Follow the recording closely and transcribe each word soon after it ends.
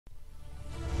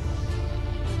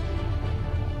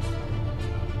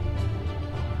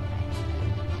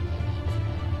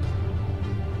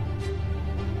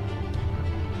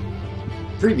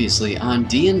Previously on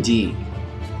D&D,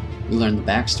 we learned the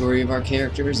backstory of our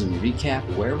characters and recap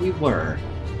where we were.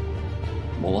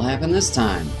 What will happen this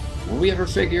time? Will we ever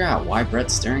figure out why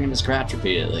Brett's staring at his crotch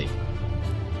repeatedly?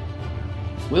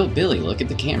 Will Billy look at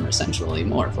the camera sensually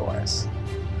more for us?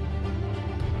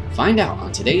 Find out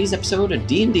on today's episode of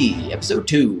D&D, Episode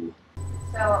 2.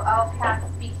 So I'll cast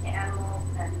Speak to Animals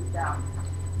and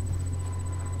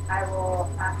I will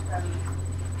ask them,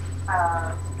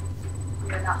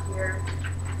 we are not here.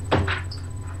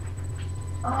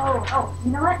 Oh,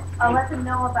 you know what? I'll let them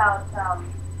know about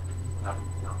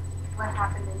what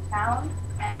happened in town,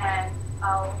 and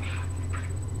I'll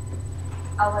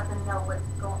let them know what's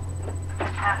going on, and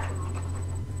ask them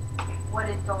what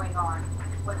is going on,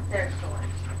 what's their story.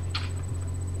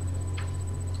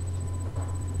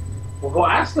 Well, go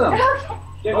ask them. Okay.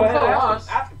 Yeah, go ahead.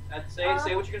 Ask Ask them. them.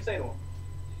 Say what you're gonna say to them.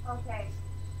 Okay.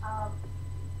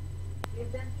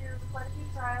 We've been through quite a few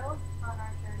trials on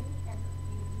our journey, and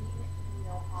we mean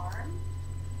no harm.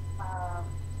 I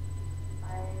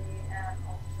am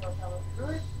also a fellow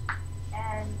Druid,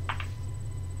 and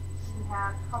we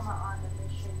have come on a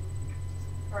mission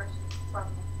first from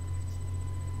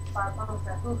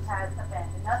Barbossa, who has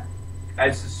abandoned us.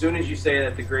 As soon as you say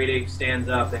that, the great ape stands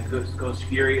up and goes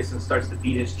furious and starts to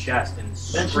beat his chest and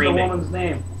Mention the screaming. woman's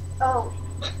name. Oh,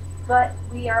 but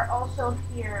we are also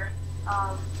here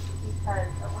because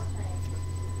what's her name?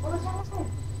 What was her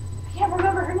name? I can't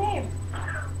remember her name.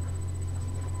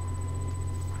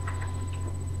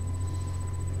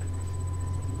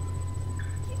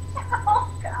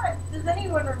 Oh God! Does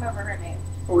anyone remember her name?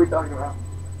 What are we talking about?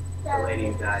 The lady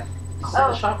who died.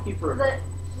 The shopkeeper.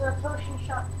 The potion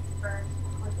shopkeeper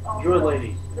was also Druid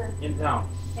lady the, in town.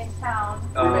 in town.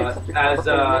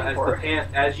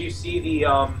 As you see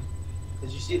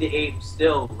the ape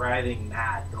still writhing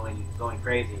mad, going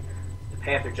crazy, the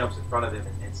panther jumps in front of him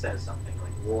and says something,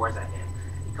 like roars at him.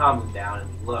 He calms him down and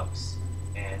he looks,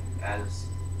 and as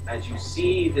you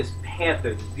see this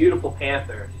panther, this beautiful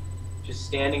panther, just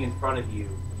standing in front of you,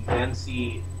 you then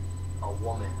see a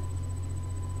woman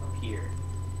appear.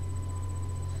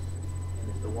 And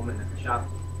it's the woman at the shop.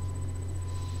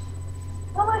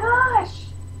 Oh my gosh!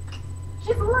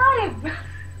 She's alive!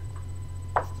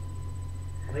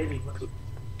 Lady,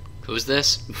 Who's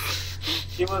this?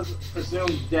 she was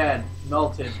presumed dead,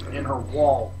 melted in her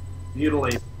wall,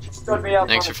 mutilated. Stood me up.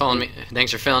 Thanks for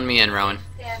filling me in, Rowan.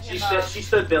 Stand She him up.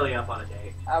 stood Billy up on a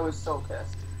date, I was so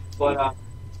pissed. but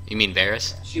You mean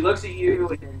Varys? she looks at you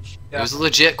and she, It was a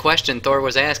legit question Thor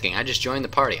was asking. I just joined the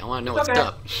party. I want to know what's Okay.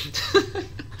 up.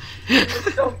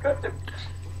 It's so good to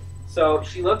So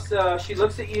she looks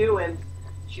at you and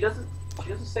she doesn't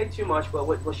say too much, but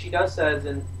what she does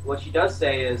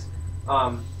say is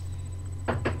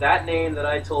that name that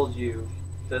I told you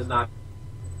does not.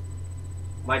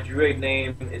 My druid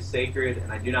name is sacred,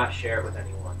 and I do not share it with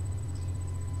anyone.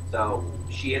 So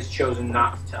she has chosen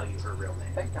not to tell you her real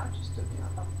name. Thank God she stood me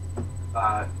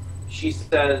up. She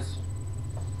says,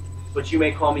 but you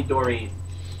may call me Doreen,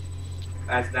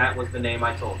 as that was the name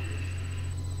I told you.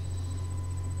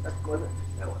 That's good.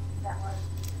 That was. That was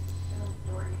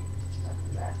Dory. That's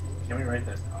exactly. Can we write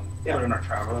this down? Yeah. Put it in our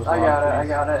travelers. I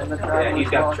got it in the Yeah,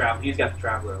 traveler's he's got the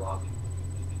traveler log.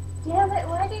 Damn it!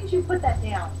 Why didn't you put that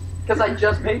down? Because I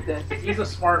just made this. He's a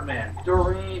smart man.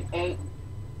 Doreen ain't.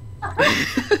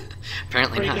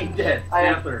 Apparently Freaking not. dead. I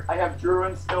Panther. have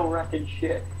Druid still wrecking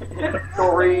shit.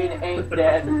 Doreen ain't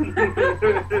dead.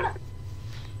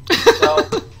 So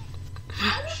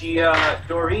she,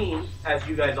 Doreen, as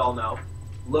you guys all know,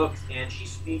 looks and she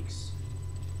speaks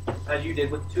as you did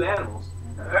with the two animals,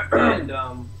 and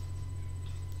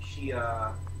she,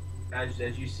 as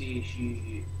you see,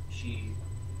 she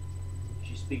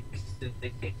speaks to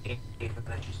the ape, and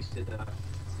then she speaks to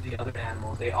the other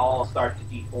animals. They all start to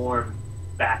deform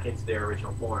back into their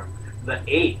original form. The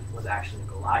ape was actually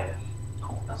Goliath,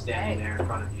 standing there in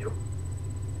front of you.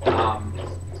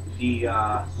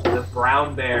 The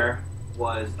brown bear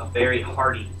was a very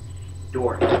hardy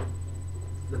dwarf.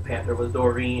 The panther was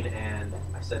Doreen, and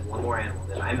I said one more animal.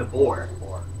 Then I'm the boar,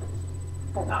 or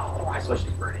no, I switched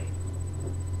it for an ape.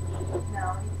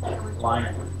 No, he said it was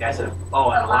Lion. Yeah, I said, and a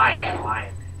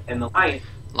lion, and the lion.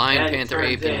 Lion, then panther, turns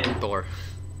ape, and in. boar.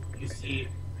 You see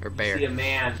Or You bear. see a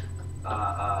man,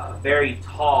 very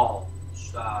tall,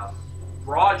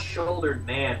 broad-shouldered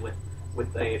man with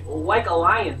a like a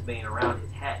lion's mane around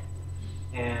his head,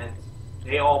 and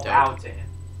they all bow to him.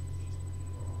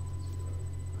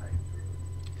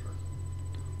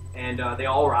 And they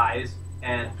all rise,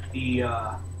 and the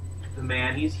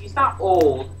man he's not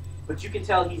old, but you can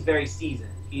tell he's very seasoned.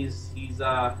 He's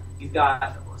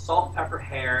got salt and pepper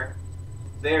hair,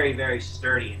 very, very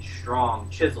sturdy and strong,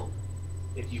 chiseled,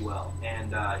 if you will.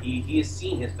 And he has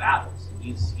seen his battles, and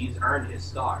he's earned his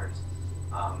scars.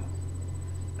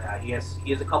 He has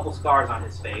a couple scars on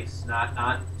his face,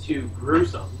 not too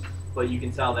gruesome, but you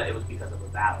can tell that it was because of a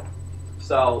battle.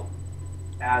 So,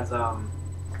 as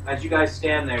you guys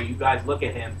stand there, you guys look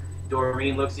at him.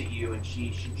 Doreen looks at you, and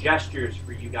she gestures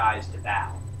for you guys to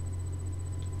bow.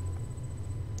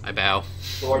 I bow.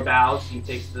 Thor bows. He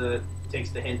takes the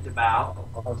hint to bow.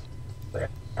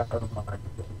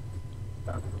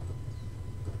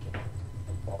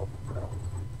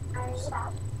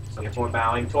 So you're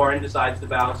bowing. Torin decides to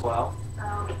bow as well.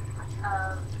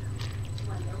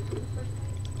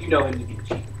 You know him to be the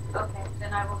chief. Okay,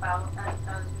 then I will bow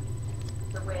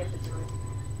the way of the druid.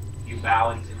 You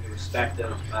bow in respect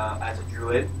of as a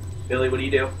druid. Billy, what do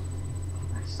you do?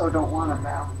 I so don't want to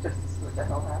bow, just to see what the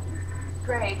hell happens.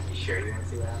 Great. You sure you want to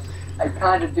see that? I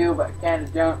kind of do, but I kind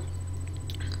of don't.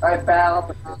 I bow,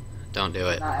 but Don't do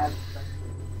it. not as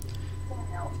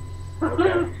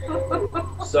Okay.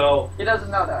 So he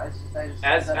doesn't know that.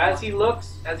 as he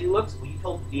looks, well, you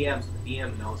told the DM, so the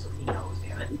DM knows, so he knows.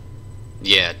 Damn it.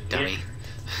 Yeah, dummy.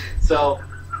 So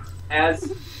as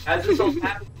this all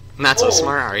happens, Not so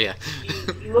smart, are you?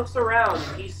 he looks around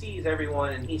and he sees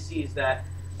everyone, and he sees that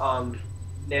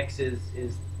Nyx is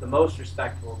the most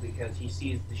respectful because he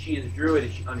sees that she is a druid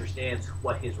and she understands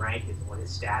what his rank is and what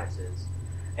his status is.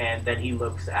 And then he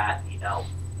looks at the elf,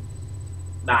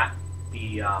 not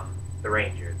the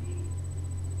ranger.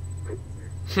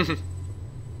 I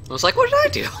was like, what did I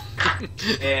do?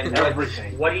 And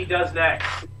Everything. what he does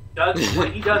next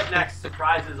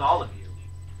surprises all of you.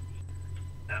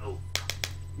 No.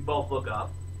 You both look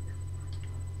up.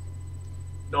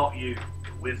 Not you, the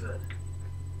wizard.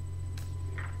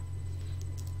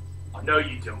 I know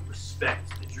you don't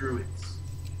respect the druids,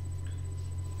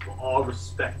 but I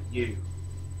respect you.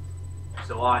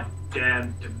 So I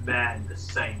damn demand the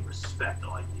same respect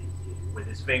I did you, with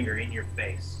his finger in your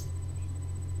face.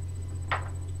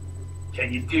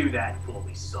 Can you do that for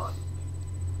me, son?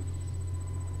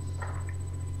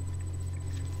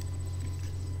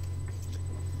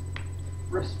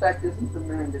 respect isn't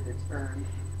demanded; it's earned.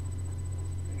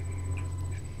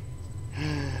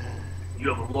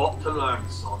 You have a lot to learn,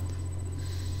 son.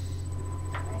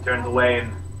 He turns away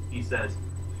and he says,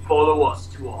 "Follow us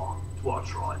to our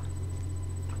tribe."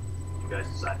 You guys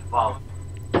decide to follow.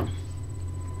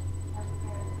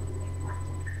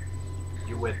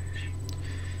 You're with the chief.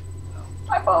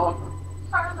 I follow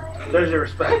him. There's your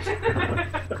respect.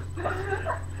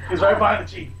 He's right behind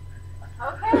the chief.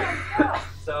 Okay, let's go.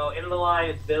 So in the line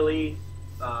it's Billy,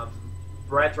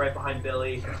 Brett's right behind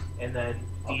Billy, and then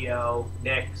Dio,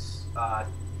 Nyx,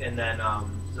 and then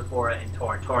Zephora and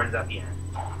Torn. Torn's at the end.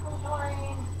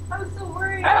 I was so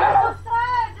worried. I was so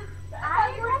sad.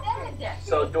 You were dead.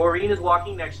 So Doreen is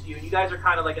walking next to you, and you guys are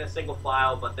kind of like in a single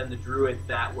file, but then the druids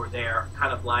that were there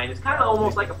kind of line. It's kind of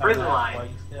almost like a prison line,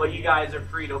 but you guys are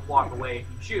free to walk away if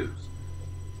you choose.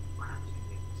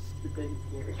 The big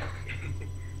scary.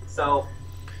 So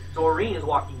Doreen is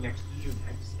walking next to you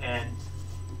next, and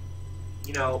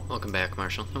you know, Welcome back,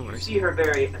 Marshall. No you worries. see her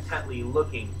very intently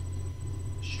looking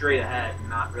straight ahead and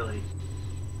not really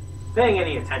paying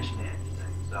any attention to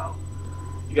anything. So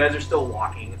you guys are still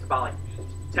walking. It's about like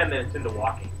 10 minutes into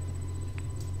walking.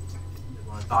 You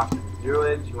want to talk to the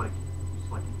druids? You want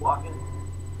to keep walking?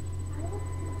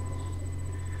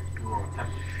 You will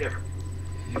attempt to shiver.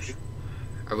 You should.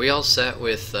 Are we all set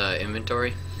with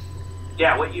inventory?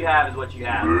 Yeah, what you have is what you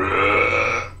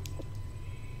have.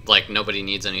 Like, nobody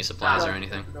needs any supplies or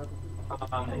anything?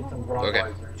 Okay.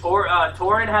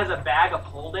 Torin has a bag of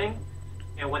holding,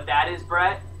 and what that is,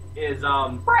 Brett, is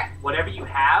whatever you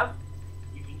have,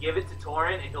 you can give it to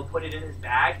Torin, and he'll put it in his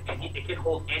bag, and it can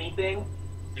hold anything.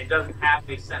 It doesn't have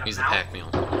a set amount. He's the pack mule.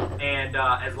 And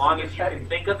as long as you can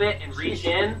think of it and reach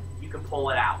in, you can pull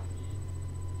it out.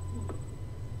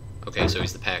 Okay, so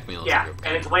he's the pack mule. Yeah,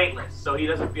 and it's weightless, so he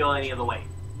doesn't feel any of the weight.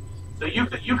 So you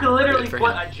could literally Good for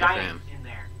put him. a Good for giant him. in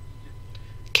there.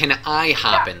 Can I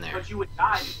hop in there? But you would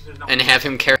die because there's no And have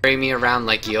him carry me around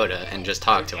like Yoda and just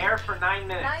talk to air him? for 9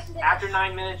 minutes. 9 minutes. After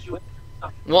 9 minutes, you would.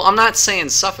 Well, I'm not saying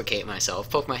suffocate myself.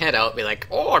 Poke my head out, be like,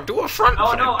 oh, do a front No,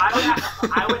 flip. no,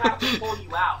 I would have to pull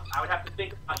you out. I would have to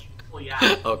think about you to pull you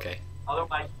out. Okay.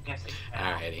 Otherwise, you can't stay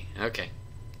out. Alrighty. Okay.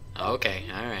 Okay.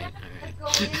 Alright. Go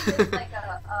in with like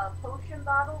a potion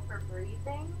bottle for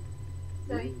breathing.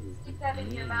 So you can stick that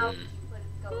in your mouth and you put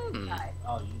it go inside.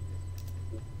 Oh,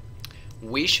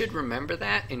 We should remember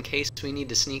that in case we need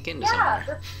to sneak into Yeah, somewhere.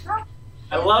 that's not.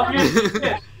 I love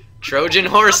your Trojan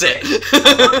horse it.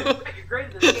 You're great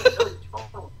at this game.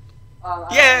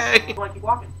 Yay! You want to keep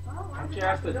walking? Oh, don't you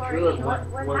ask the Doreen, druid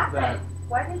what was happened? that?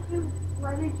 Why did you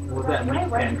Was that run away?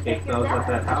 meat Why did you pancake take that your was at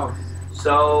dad? that house?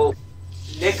 So,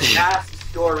 Nick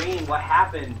asks Doreen what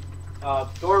happened.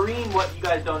 Doreen, what you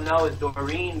guys don't know is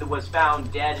Doreen was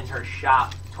found dead in her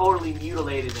shop, totally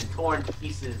mutilated and torn to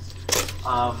pieces,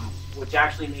 which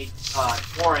actually made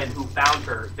Warren, who found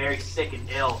her, very sick and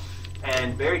ill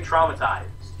and very traumatized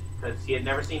because he had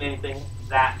never seen anything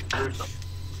that gruesome.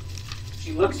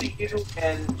 She looks at you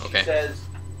and she says,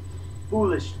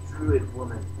 "Foolish druid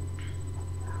woman,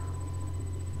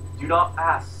 do not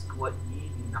ask what ye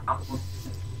do not want."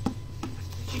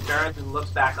 She turns and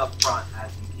looks back up front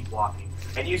as you keep walking.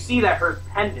 And you see that her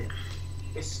pendant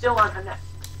is still on her neck.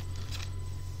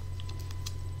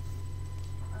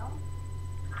 Well,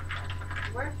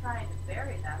 we're trying to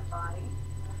bury that body.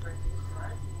 Whatever it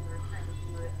was, and we were trying to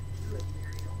do a druid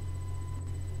burial.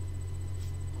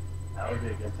 That would be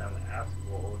a good time to ask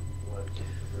what is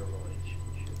your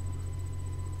relationship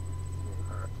with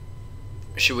her.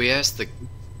 Should we ask the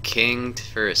king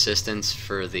for assistance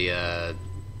for the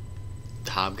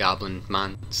hobgoblin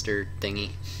monster thingy?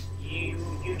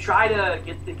 You try to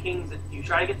get the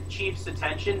chief's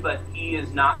attention, but he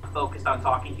is not focused on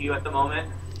talking to you at the moment.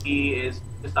 He is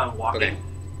just on walking. Okay.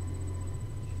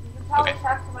 You can probably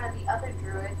talk to one of the other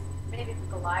druids. Maybe it's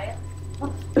Goliath.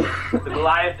 The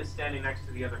Goliath is standing next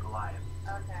to the other Goliath.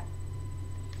 Okay.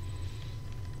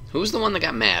 Who's the one that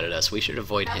got mad at us? We should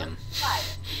avoid That him. was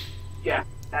Goliath. Yeah,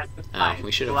 that's the Oh, Goliath.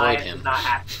 we should Goliath avoid him. is not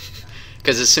happy.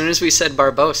 Because as soon as we said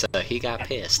Barbossa, he got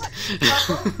pissed.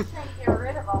 Well, we're trying to get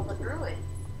rid of all the druids.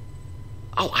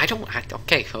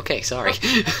 Okay, sorry.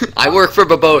 I work for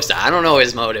Barbossa. I don't know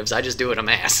his motives. I just do what I'm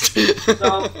asked.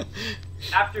 So,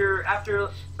 after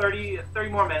 30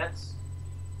 more minutes,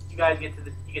 you guys get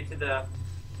to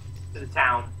the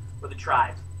town or the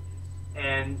tribe,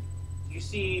 and you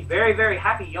see very, very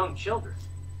happy young children.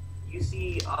 You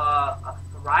see a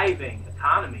thriving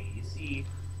economy. You see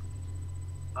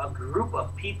a group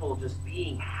of people just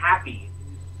being happy.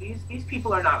 These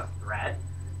people are not a threat.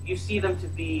 You see them to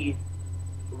be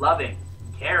loving,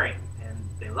 and caring, and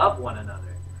they love one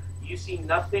another. You see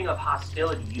nothing of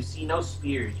hostility. You see no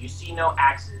spears. You see no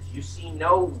axes. You see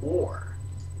no war.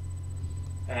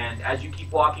 And as you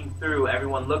keep walking through,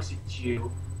 everyone looks at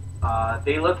you.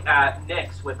 They look at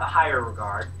Nyx with a higher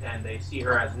regard, and they see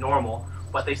her as normal.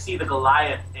 But they see the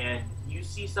Goliath, and you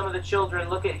see some of the children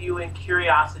look at you in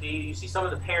curiosity. You see some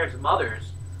of the parents'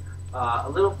 mothers a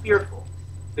little fearful.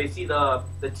 They see the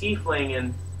tiefling,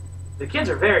 and the kids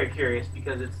are very curious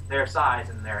because it's their size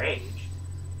and their age.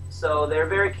 So they're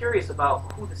very curious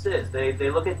about who this is.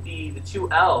 They look at the two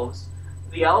elves.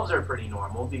 The elves are pretty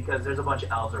normal because there's a bunch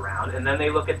of elves around. And then they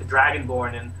look at the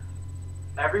Dragonborn, and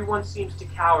everyone seems to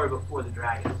cower before the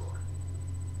Dragonborn.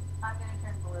 I'm gonna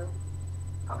turn blue.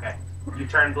 Okay. You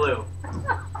turn blue.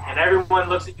 And everyone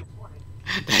looks at you.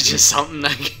 That's just something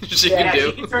that she can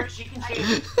do. She can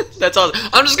change it. That's all.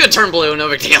 I'm just gonna turn blue, no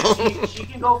big deal. She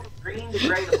can go from green to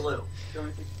gray to blue.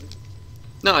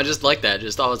 No, I just like that.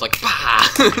 Just always like, bah!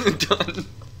 Done.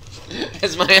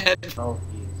 As my head. All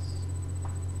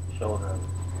these children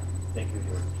think of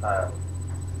your child.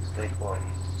 Stay close.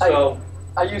 So,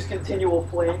 I use continual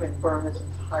flame and burn this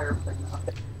entire thing up.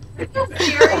 Are you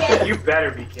serious? you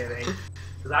better be kidding.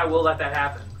 Because I will let that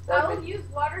happen. I will use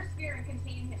water spear and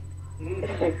contain him.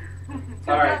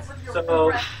 Alright,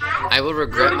 so I will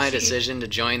regret my decision to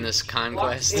join this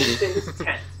conquest. Walk into his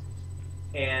tent,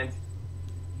 and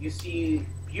you see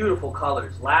beautiful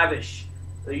colors, lavish.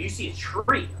 You see a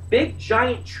tree, a big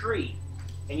giant tree,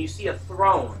 and you see a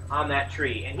throne on that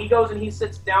tree. And he goes and he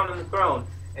sits down on the throne,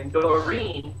 and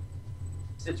Doreen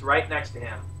sits right next to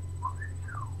him.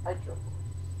 I joke.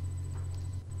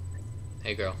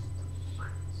 Hey, girl.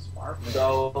 Smart man.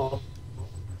 So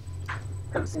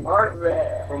I'm smart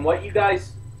man. from what you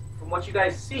guys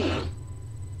see,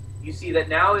 you see that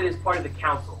now it is part of the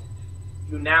council.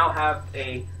 You now have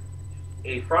a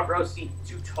front row seat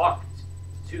to talk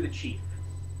to the chief.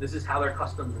 This is how their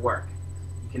customs work.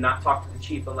 You cannot talk to the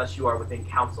chief unless you are within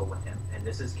council with him, and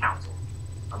this is council.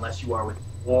 Unless you are with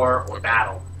war or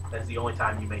battle, that's the only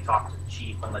time you may talk to the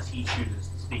chief unless he chooses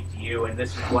to speak to you, and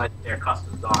this is what their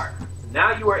customs are. So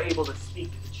now you are able to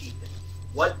speak to the chief.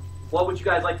 What would you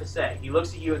guys like to say? He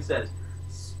looks at you and says,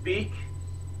 "Speak,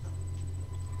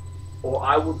 or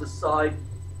I will decide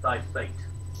thy fate."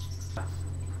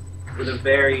 With a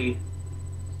very,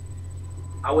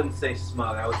 I wouldn't say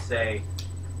smug, I would say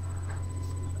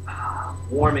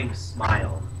warming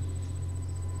smile,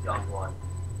 young one.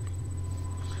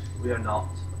 We are not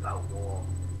about war.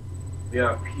 We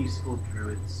are peaceful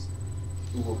druids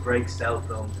who will break cell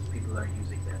phones if people are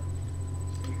using them.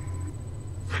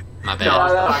 My No, I bad.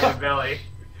 was talking to Billy.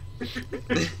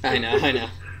 I know.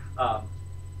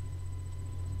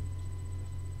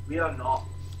 We are not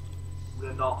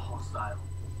hostile.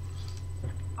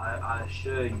 I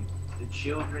assure you, the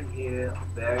children here are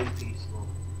very peaceful,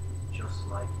 just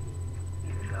like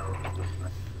you, even though it looks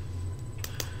like.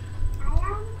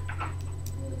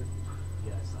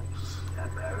 Yes, I can see that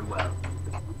very well.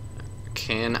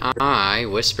 Can I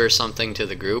whisper something to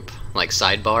the group, like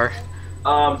sidebar?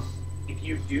 If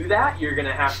you do that, you're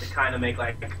gonna have to kind of make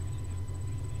like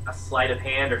a sleight of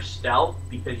hand or stealth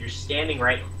because you're standing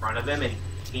right in front of him and he's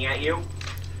looking at you.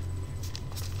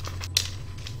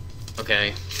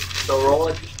 Okay. So roll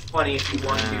a d20 if you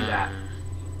want to do that.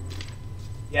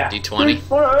 Yeah.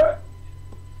 D20.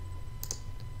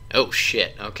 Oh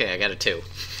shit. Okay, I got a 2.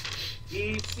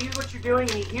 He sees what you're doing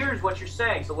and he hears what you're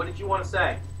saying. So what did you want to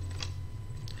say?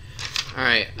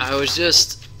 Alright, I was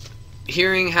just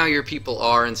hearing how your people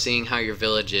are and seeing how your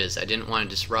village is. I didn't want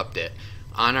to disrupt it.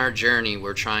 On our journey,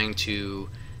 we're trying to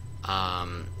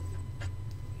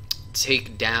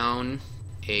take down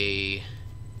a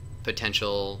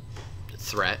potential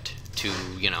threat to,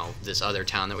 this other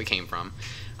town that we came from.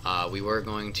 We were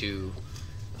going to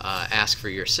ask for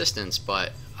your assistance,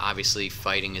 but obviously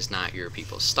fighting is not your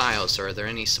people's style, so are there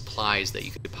any supplies that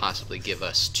you could possibly give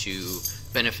us to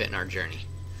benefit in our journey?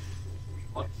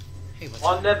 Hey, what's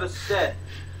I up? never said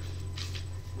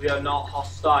we are not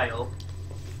hostile.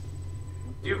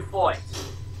 We do fight,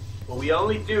 but we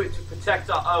only do it to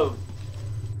protect our own.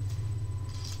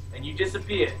 And you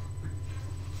disappear.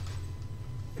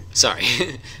 Sorry.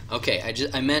 Okay,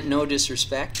 I meant no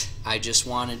disrespect. I just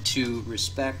wanted to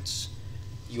respect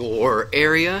your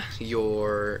area,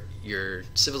 your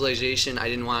civilization. I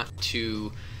didn't want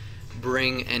to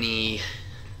bring any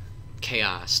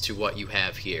chaos to what you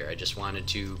have here. I just wanted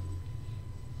to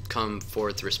come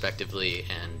forth respectively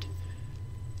and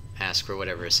ask for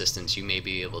whatever assistance you may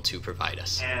be able to provide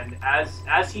us. And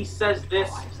as he says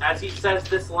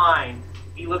this line,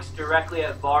 he looks directly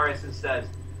at Varus and says,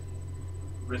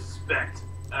 "Respect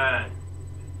earned."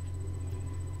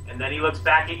 And then he looks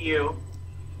back at you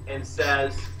and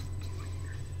says,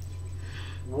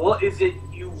 What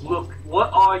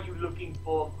are you looking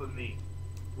for me?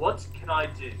 What can I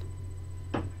do?"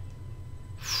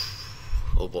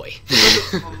 Oh boy.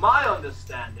 From my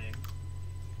understanding,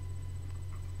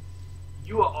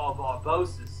 you are all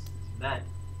Barbossa's men.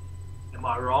 Am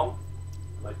I wrong?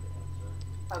 I'd like to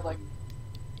answer. I'd like.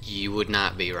 You would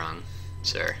not be wrong,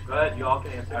 sir. Go ahead, you all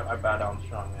can answer. I bow down,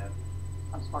 strong man.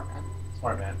 I'm smart, man.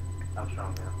 Smart man. I'm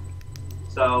strong man.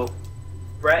 So,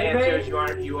 Brett answers,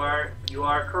 you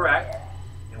are correct.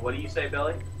 And what do you say,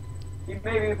 Billy? He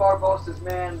may be Barbossa's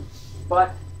man,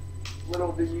 but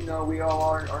little do you know, we all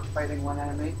are fighting one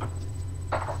enemy.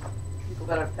 People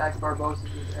that attack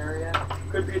Barbossa's area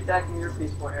could be attacking your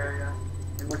peaceful area,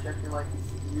 in which I feel like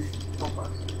you should help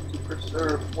us to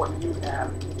preserve what you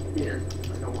have here.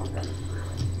 I don't want that to be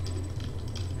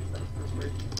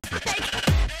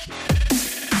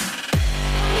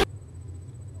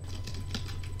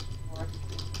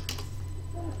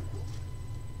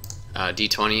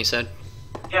D20 you said?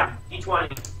 Yeah,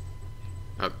 D20.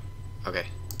 Oh, okay.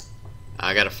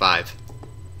 I got a 5.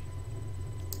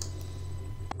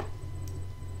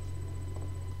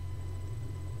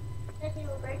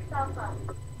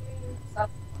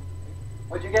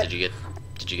 What'd you get?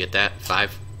 Did you get that?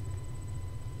 5?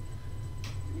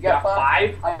 You got Got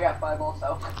 5? 5? I got 5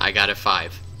 also. I got a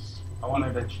 5. I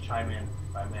wanted to chime in,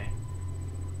 if I may.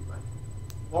 But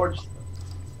Lord,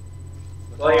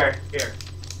 Well, here.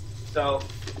 So,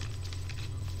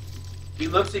 he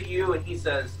looks at you and he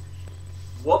says,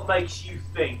 "What makes you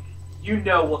think you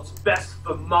know what's best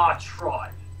for my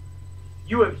tribe?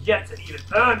 You have yet to even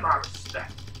earn my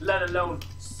respect, let alone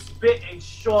spit and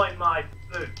shine my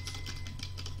boots."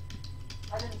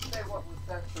 I didn't say what was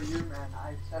best for you, man.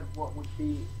 I said what would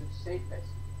be the safest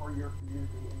for your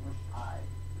community in which I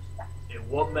respect. And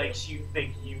what makes you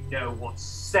think you know what's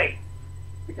safe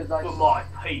Because I for my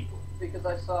people? Because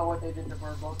I saw what they did to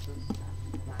Barbossa, and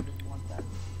I didn't want that to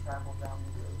travel down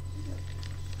the road.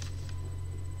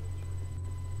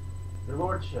 Your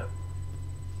Lordship,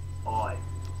 I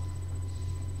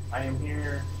I'm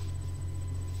here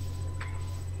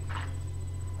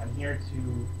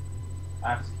to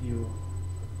ask you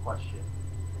a question.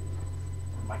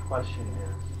 And my question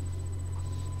is,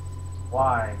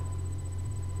 why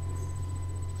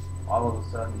all of a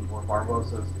sudden was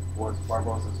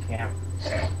Barbossa's camp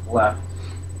left,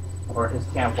 or his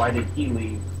camp, why did he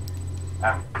leave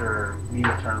after we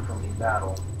returned from the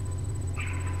battle?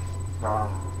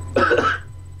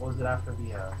 Was it after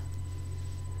the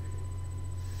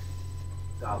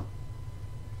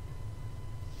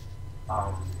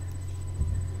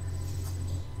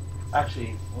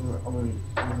Actually, I'm going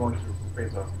to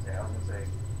rephrase what I was going to say. I was going to say,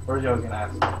 originally I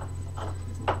was going to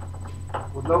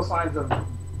ask, with no signs of the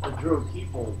Druid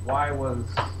people, why was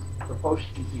the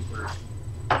potion keeper,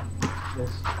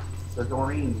 the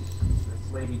Doreen,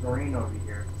 this lady Doreen over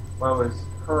here, what was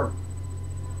her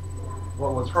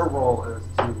role as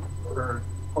to her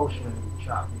potion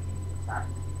shop being attacked?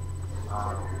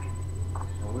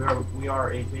 We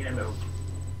are a band of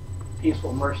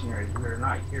peaceful mercenaries. We are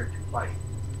not here to fight.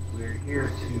 We're here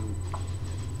to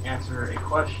answer a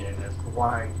question as to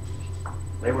why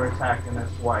they were attacked and as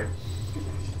to why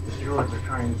the Druids are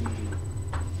trying to be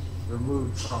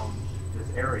removed from this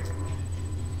area.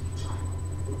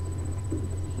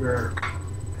 Your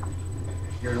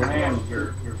land,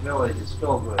 your village is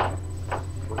filled with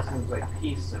what seems like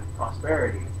peace and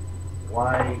prosperity.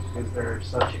 Why is there a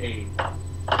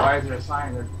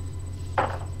sign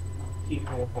that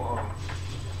people of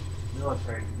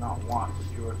military do not want the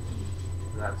Druids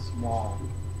in that small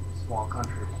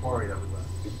country of Quarry that we left?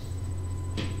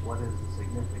 What is the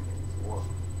significance? Or,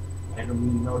 and I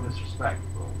mean no disrespect,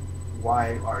 but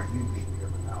why are you being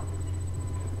driven out?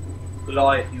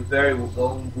 Goliath, you're very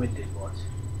long-winded, but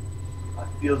I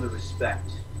feel the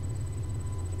respect.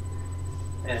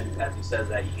 And as he says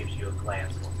that, he gives you a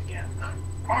glance once again.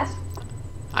 Ask.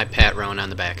 I pat Rowan on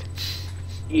the back.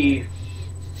 He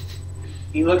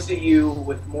looks at you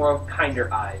with more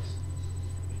kinder eyes.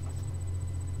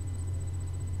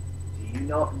 Do you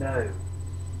not know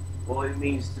what it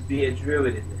means to be a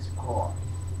druid in this part?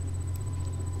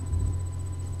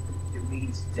 It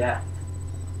means death.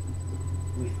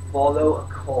 We follow a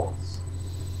cause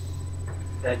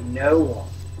that no one,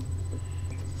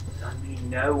 and I mean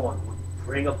no one, would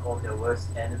bring upon their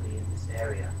worst enemy in this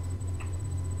area.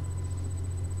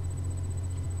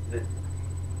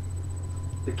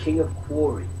 The King of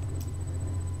Quarry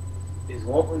is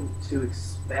wanting to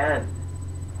expand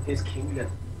his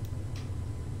kingdom.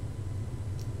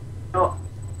 No,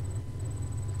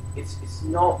 it's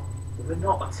not. We're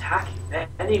not attacking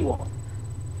anyone.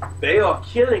 They are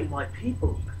killing my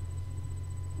people.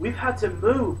 We've had to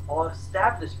move our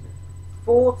establishment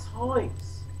 4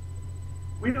 times.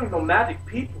 We are nomadic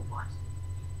people, but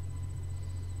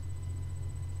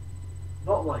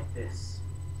not like this.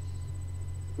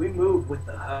 We move with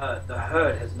the herd. The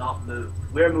herd has not moved.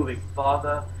 We're moving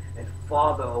farther and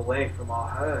farther away from our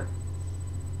herd.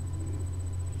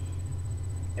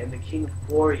 And the King of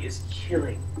Quarry is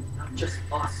killing not just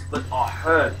us, but our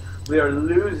herd. We are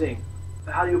losing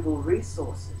valuable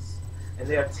resources, and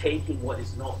they are taking what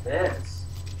is not theirs.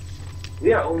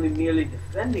 We are only merely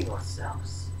defending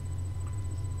ourselves.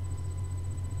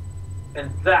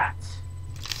 And that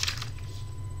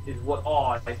is what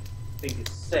I think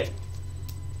is safe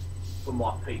for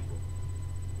my people.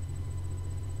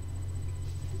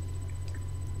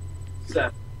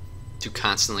 So, To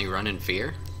constantly run in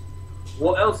fear?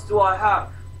 what else do I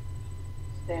have?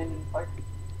 Stand and fight.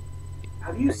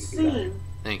 Have you seen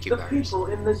Thank you, the Barbossa. people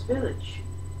in this village?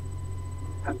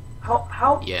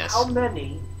 How Yes. how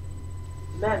many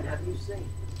men have you seen?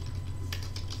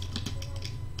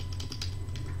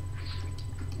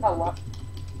 Not a lot.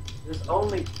 There's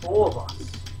only 4 of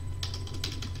us.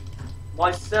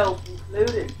 Myself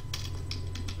included.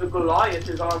 The Goliath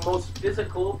is our most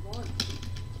physical one.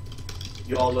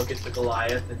 You all look at the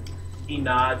Goliath and he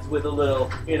nods with a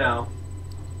little, a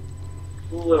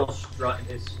little strut in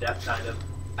his step kind of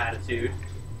attitude.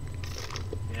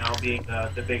 Being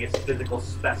the biggest physical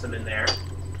specimen there.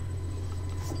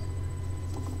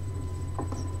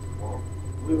 Well,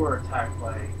 we were attacked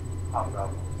by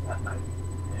hobgoblins that night,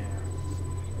 and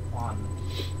upon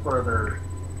further,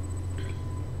 I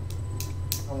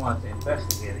don't want to say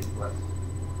investigating, but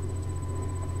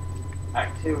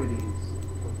activities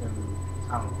within the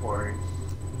town of Quarry,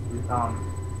 we found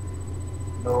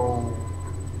no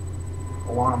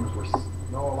alarms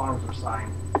were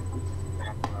signed.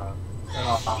 Set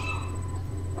off.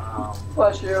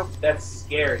 Bless you. That's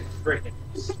scary, freaking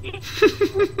sweet.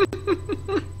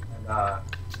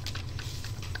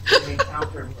 And we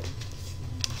encountered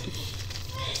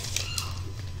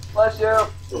Bless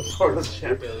you. sort of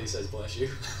ship. Billy says bless you.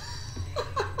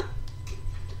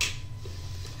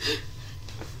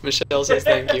 Michelle says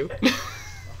thank you.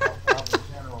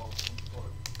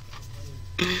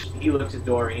 He looks at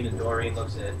Doreen, and Doreen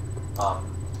looks at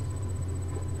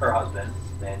her husband,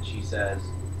 and she says,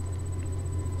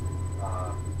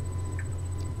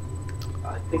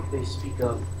 I think they speak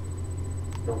of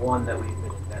the one that we've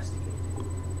been investigating.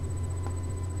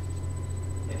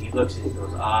 And he looks at it and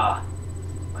goes, I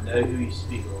know who you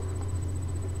speak of.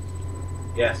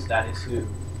 Yes, that is who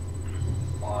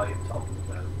I am talking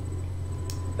about.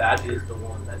 That is the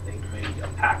one that they made a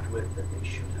pact with that they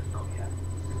should have not yet.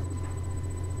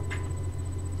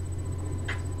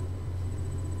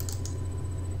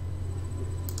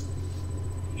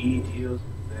 He deals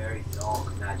with very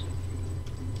dark magic.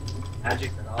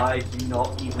 Magic that I do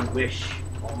not even wish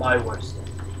on my worst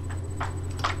enemy.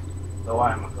 Though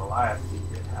I am a Goliath, we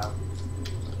did have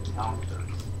encounters.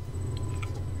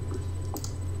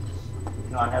 I do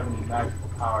not have any magical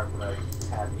power, but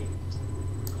I had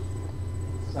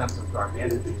a sense of dark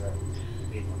energy that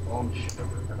made my bones shiver.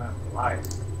 And I'm a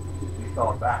Goliath. We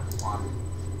fell back upon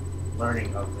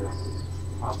learning of this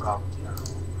Hobgoblin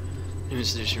general.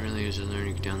 There's really is a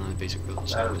learning to download the basic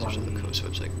rules That of is Wizards of one the of the Coast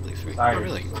website completely free. decided Oh,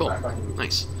 really? to go Cool. back on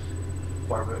Nice.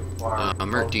 Our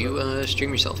Mert, do you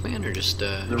stream yourself, man, or just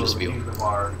reviews view? of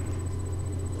our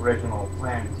original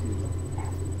plan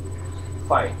to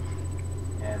fight,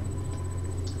 and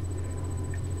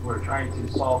we're trying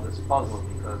to solve this puzzle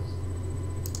because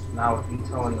now with you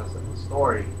telling us that the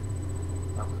story,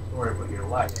 not the story but your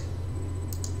life,